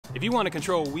If you want to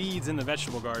control weeds in the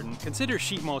vegetable garden, consider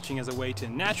sheet mulching as a way to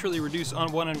naturally reduce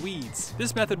unwanted weeds.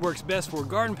 This method works best for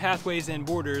garden pathways and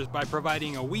borders by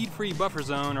providing a weed-free buffer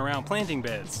zone around planting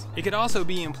beds. It could also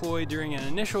be employed during an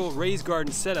initial raised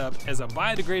garden setup as a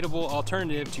biodegradable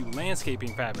alternative to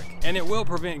landscaping fabric, and it will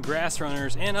prevent grass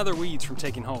runners and other weeds from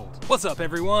taking hold. What's up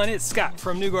everyone, it's Scott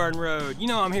from New Garden Road. You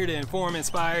know I'm here to inform,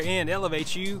 inspire, and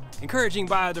elevate you. Encouraging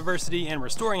biodiversity and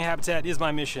restoring habitat is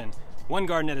my mission, one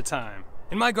garden at a time.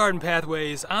 In my garden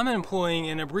pathways, I'm employing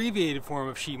an abbreviated form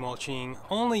of sheet mulching,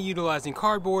 only utilizing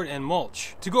cardboard and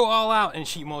mulch. To go all out in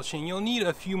sheet mulching, you'll need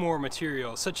a few more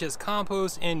materials, such as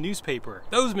compost and newspaper.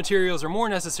 Those materials are more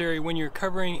necessary when you're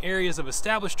covering areas of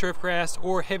established turf grass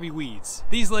or heavy weeds.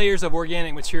 These layers of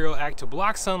organic material act to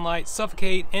block sunlight,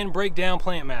 suffocate, and break down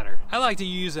plant matter. I like to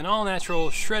use an all-natural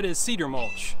shredded cedar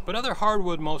mulch, but other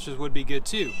hardwood mulches would be good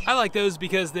too. I like those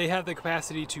because they have the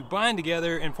capacity to bind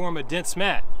together and form a dense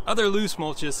mat. Other loose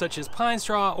mulches such as pine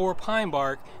straw or pine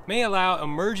bark may allow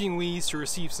emerging weeds to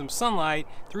receive some sunlight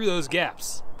through those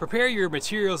gaps. Prepare your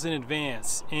materials in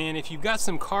advance, and if you've got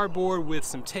some cardboard with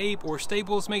some tape or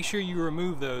staples, make sure you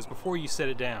remove those before you set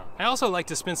it down. I also like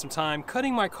to spend some time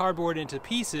cutting my cardboard into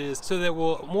pieces so that it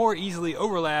will more easily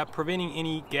overlap, preventing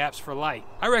any gaps for light.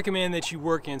 I recommend that you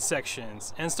work in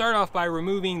sections and start off by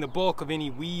removing the bulk of any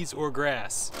weeds or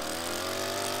grass.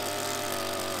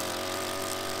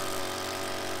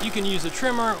 You can use a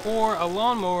trimmer or a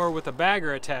lawnmower with a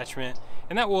bagger attachment,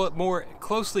 and that will more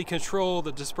closely control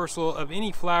the dispersal of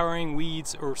any flowering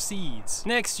weeds or seeds.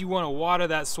 Next, you want to water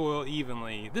that soil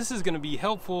evenly. This is going to be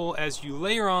helpful as you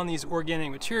layer on these organic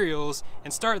materials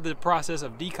and start the process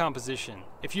of decomposition.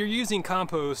 If you're using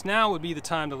compost, now would be the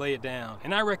time to lay it down,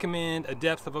 and I recommend a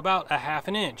depth of about a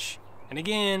 ½ inch. And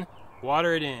again,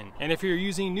 water it in. And if you're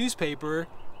using newspaper,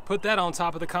 put that on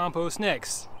top of the compost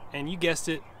next. And you guessed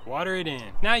it, water it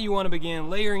in. Now you want to begin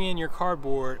layering in your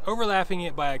cardboard, overlapping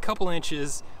it by a couple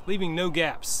inches, leaving no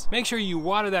gaps. Make sure you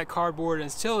water that cardboard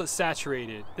until it's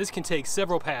saturated. This can take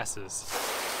several passes.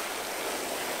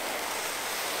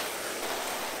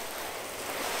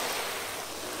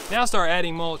 Now start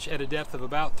adding mulch at a depth of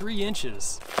about 3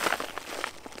 inches.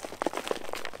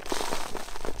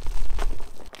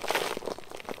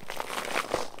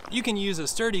 You can use a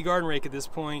sturdy garden rake at this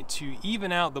point to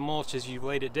even out the mulch as you've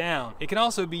laid it down. It can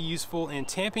also be useful in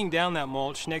tamping down that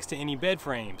mulch next to any bed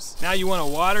frames. Now you want to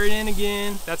water it in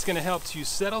again. That's going to help to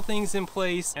settle things in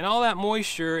place, and all that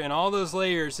moisture and all those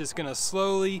layers is going to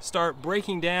slowly start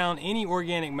breaking down any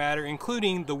organic matter,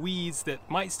 including the weeds that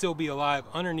might still be alive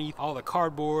underneath all the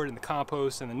cardboard and the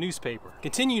compost and the newspaper.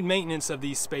 Continued maintenance of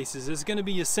these spaces is going to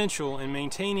be essential in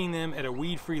maintaining them at a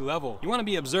weed-free level. You want to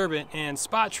be observant and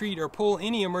spot treat or pull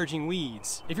any emerging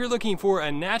weeds. If you're looking for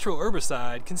a natural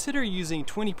herbicide, consider using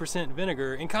 20%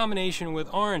 vinegar in combination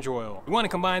with orange oil. You want to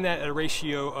combine that at a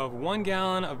ratio of 1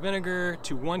 gallon of vinegar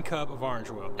to 1 cup of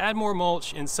orange oil. Add more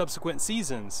mulch in subsequent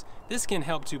seasons. This can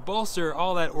help to bolster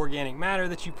all that organic matter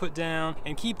that you put down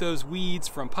and keep those weeds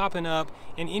from popping up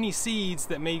and any seeds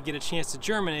that may get a chance to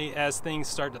germinate as things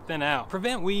start to thin out.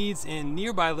 Prevent weeds in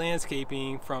nearby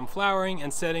landscaping from flowering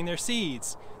and setting their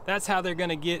seeds. That's how they're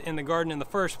going to get in the garden in the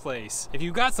first place. If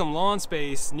you've got some lawn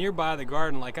space nearby the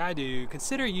garden like I do,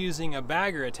 consider using a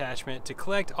bagger attachment to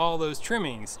collect all those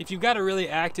trimmings. If you've got a really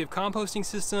active composting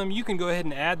system, you can go ahead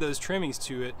and add those trimmings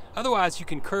to it. Otherwise, you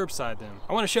can curbside them.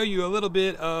 I want to show you a little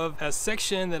bit of a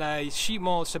section that I sheet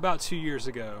mulched about 2 years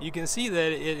ago. You can see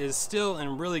that it is still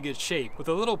in really good shape. With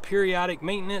a little periodic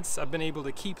maintenance, I've been able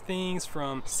to keep things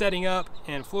from setting up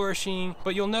and flourishing,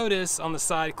 but you'll notice on the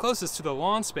side closest to the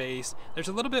lawn space, there's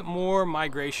a little bit more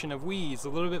migration of weeds, a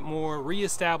little bit more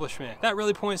reestablishment. That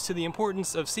really points to the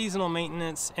importance of seasonal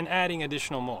maintenance and adding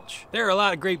additional mulch. There are a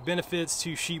lot of great benefits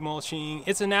to sheet mulching.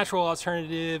 It's a natural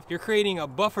alternative. You're creating a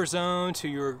buffer zone to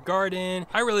your garden.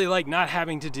 I really like not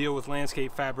having to deal with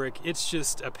landscape fabric. It's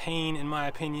just a pain in my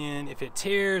opinion. If it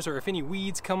tears or if any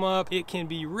weeds come up, it can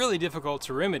be really difficult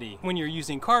to remedy. When you're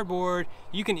using cardboard,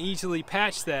 you can easily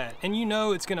patch that, and you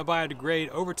know it's going to biodegrade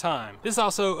over time. This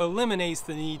also eliminates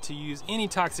the need to use any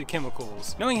toxic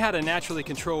chemicals. Knowing how to naturally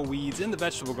control weeds in the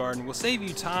vegetable garden will save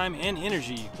you time and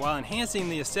energy while enhancing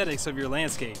the aesthetics of your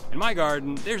landscape. In my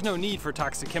garden, there's no need for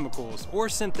toxic chemicals or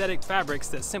synthetic fabrics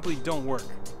that simply don't work.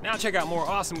 Now check out more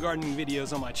awesome gardening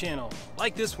videos on my channel,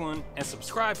 like this one, and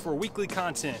subscribe for weekly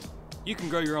content. You can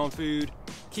grow your own food,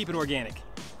 keep it organic.